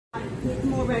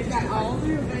More about got all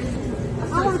their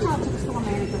available. I want to talk to the store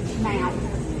manager now.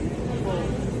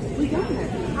 We don't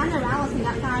know. I know Allison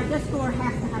got fired. This store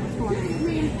has to have a store manager.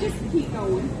 Man, just keep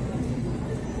going.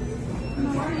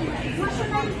 What's your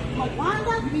name? Wanda?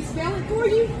 Let me spell it for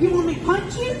you. You want me to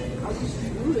punch you? I'll just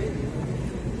do it.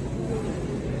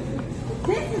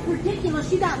 This is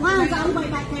ridiculous. You got lines all the way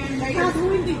back there. They are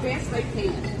doing the best they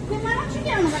can. Then why don't you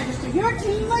get on the register? You're a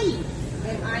team lead.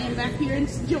 And I am back here in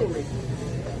jewelry.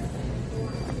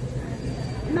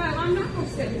 No, I'm not going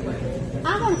to step away.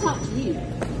 I want to talk to you.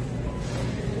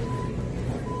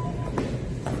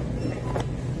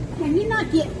 Can you not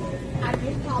get... I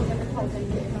did call them and told them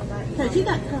to come back. Because you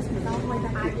got customers all the way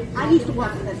back here. I used to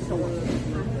work at that store.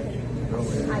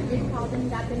 I did call them,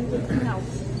 got them to get some help.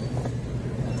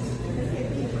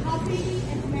 Coffee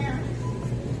and American.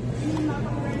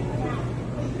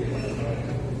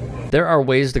 There are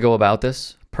ways to go about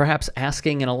this, perhaps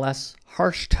asking in a less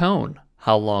harsh tone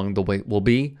how long the wait will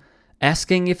be,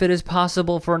 asking if it is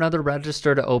possible for another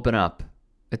register to open up,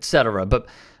 etc. But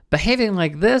behaving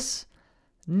like this,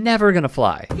 never gonna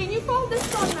fly. Can you call this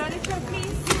store manager,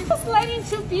 please? Just letting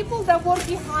two people that work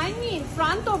behind me in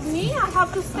front of me, I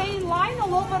have to stay in line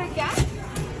all over again?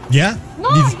 Yeah? No,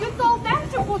 you told them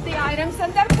to put the items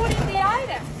and they're putting the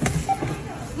items.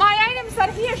 My items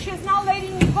are here. She's not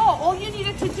letting me go. All you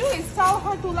needed to do is tell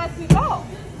her to let me go.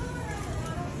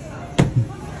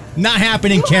 Not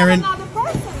happening, You Karen. have another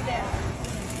person there.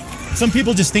 Some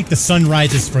people just think the sun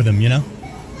rises for them, you know?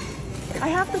 I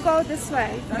have to go this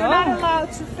way. You're not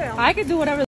allowed to film. I could do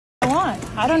whatever I want.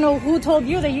 I don't know who told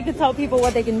you that you could tell people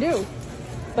what they can do.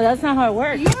 But that's not how it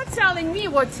works. You're telling me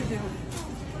what to do.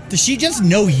 Does she just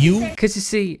know you? Because you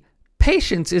see,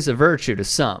 patience is a virtue to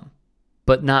some,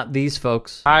 but not these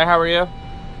folks. Hi, how are you?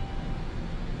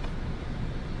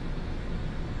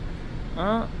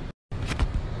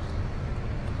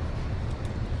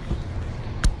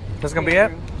 This gonna be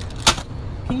it?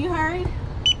 Can you hurry?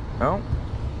 No.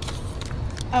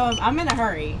 I'm in a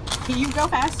hurry. Can you go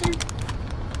faster?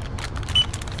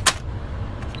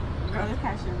 Girl, the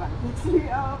cashier about to fix me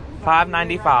up.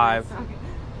 $5.95.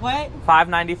 What?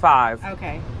 $5.95.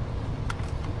 Okay.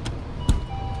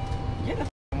 You're the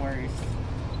worst.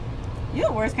 You're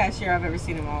the worst cashier I've ever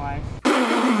seen in my life.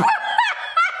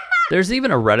 There's even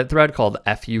a Reddit thread called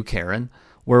FU Karen,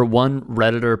 where one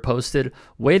Redditor posted,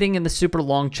 waiting in the super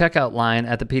long checkout line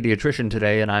at the pediatrician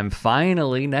today, and I'm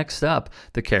finally next up.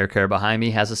 The care behind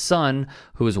me has a son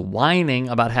who is whining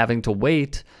about having to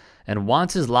wait and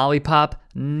wants his lollipop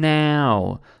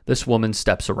now. This woman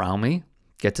steps around me,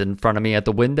 gets in front of me at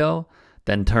the window,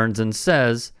 then turns and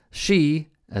says she,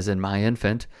 as in my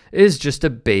infant, is just a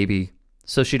baby,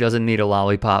 so she doesn't need a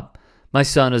lollipop. My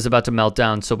son is about to melt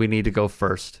down, so we need to go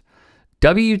first.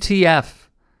 WTF.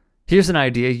 Here's an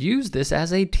idea. Use this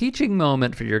as a teaching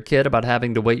moment for your kid about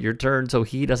having to wait your turn so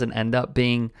he doesn't end up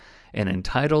being an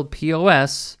entitled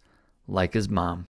POS like his mom.